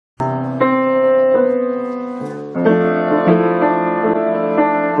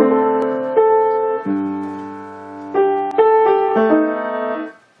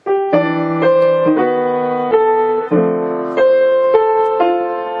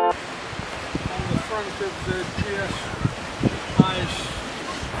of the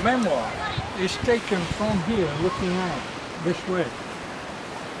GSI's memoir is taken from here, looking out this way.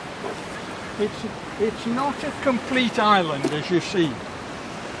 It's not a complete island, as you see.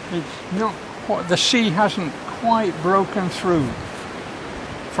 It's not quite, the sea hasn't quite broken through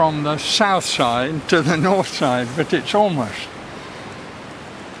from the south side to the north side, but it's almost.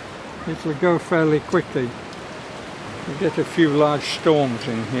 It'll go fairly quickly. We get a few large storms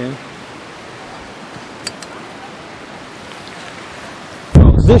in here.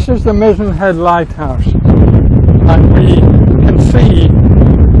 This is the Mizen Head Lighthouse, and we can see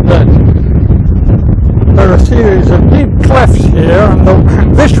that there are a series of deep clefts here,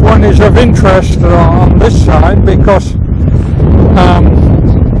 and this one is of interest on this side because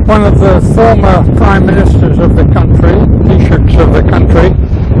one of the former prime ministers of the country, Taoiseachs of the country,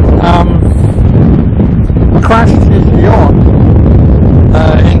 crashed his yacht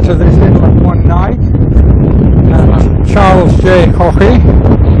into this inlet one night, Charles J. Hockey,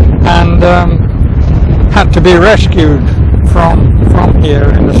 and had to be rescued from here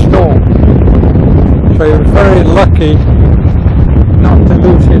in a storm. So he was very lucky not to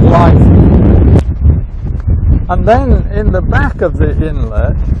lose his life. And then in the back of the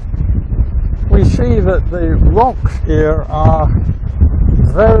inlet we see that the rocks here are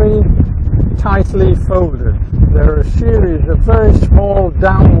very tightly folded. There are a series of very small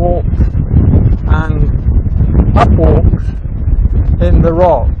downwalks and upwalks in the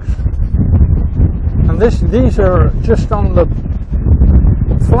rocks, and these are just on the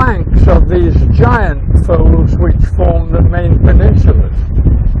flanks of these giant folds which form the main peninsulas.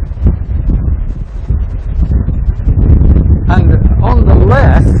 And on the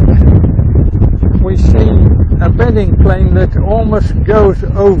left we see a bedding plane that almost goes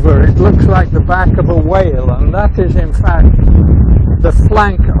over. It looks like the back of a whale, and that is in fact the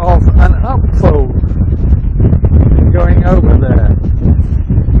flank of an upfold going over there.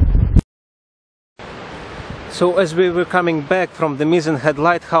 So as we were coming back from the Mizen Head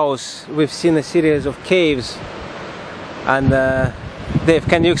Lighthouse, we've seen a series of caves, and Dave,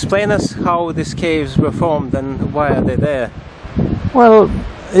 can you explain us how these caves were formed and why are they there? Well,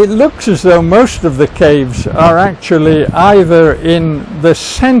 it looks as though most of the caves are actually either in the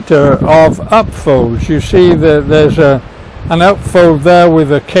center of upfolds. You see that there's an upfold there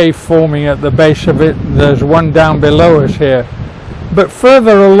with a cave forming at the base of it. There's one down below us here. But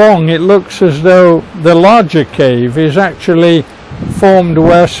further along it looks as though the larger cave is actually formed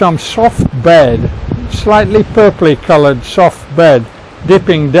where some soft bed, slightly purpley coloured soft bed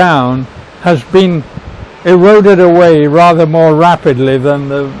dipping down, has been eroded away rather more rapidly than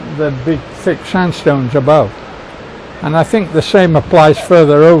the big thick sandstones above. And I think the same applies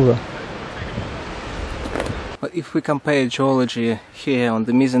further over. But if we compare geology here on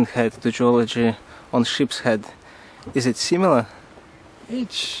the Mizen Head to geology on Ship's Head, is it similar?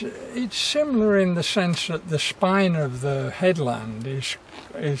 It's similar in the sense that the spine of the headland is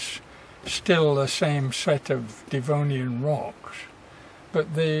still the same set of Devonian rocks,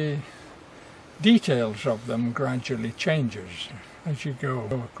 but the details of them gradually changes as you go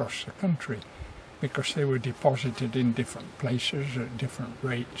across the country, because they were deposited in different places at different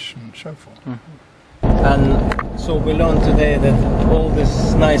rates and so forth. Mm-hmm. And so we learned today that all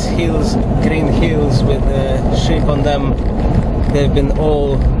these nice hills, green hills with sheep on them, they've been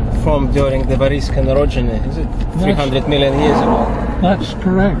all formed during the Variscan orogeny, is it? 300 million years ago. That's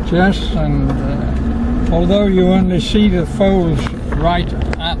correct, yes, and although you only see the folds right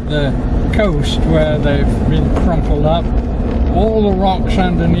at the coast where they've been crumpled up, all the rocks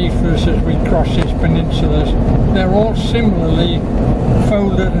underneath us as we cross these peninsulas, they're all similarly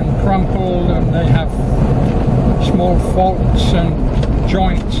folded and crumpled, and they have small faults and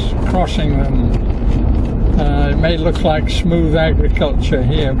joints crossing them. It may look like smooth agriculture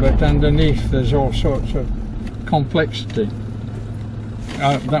here, but underneath there's all sorts of complexity.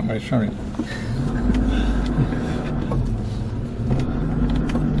 That way, sorry.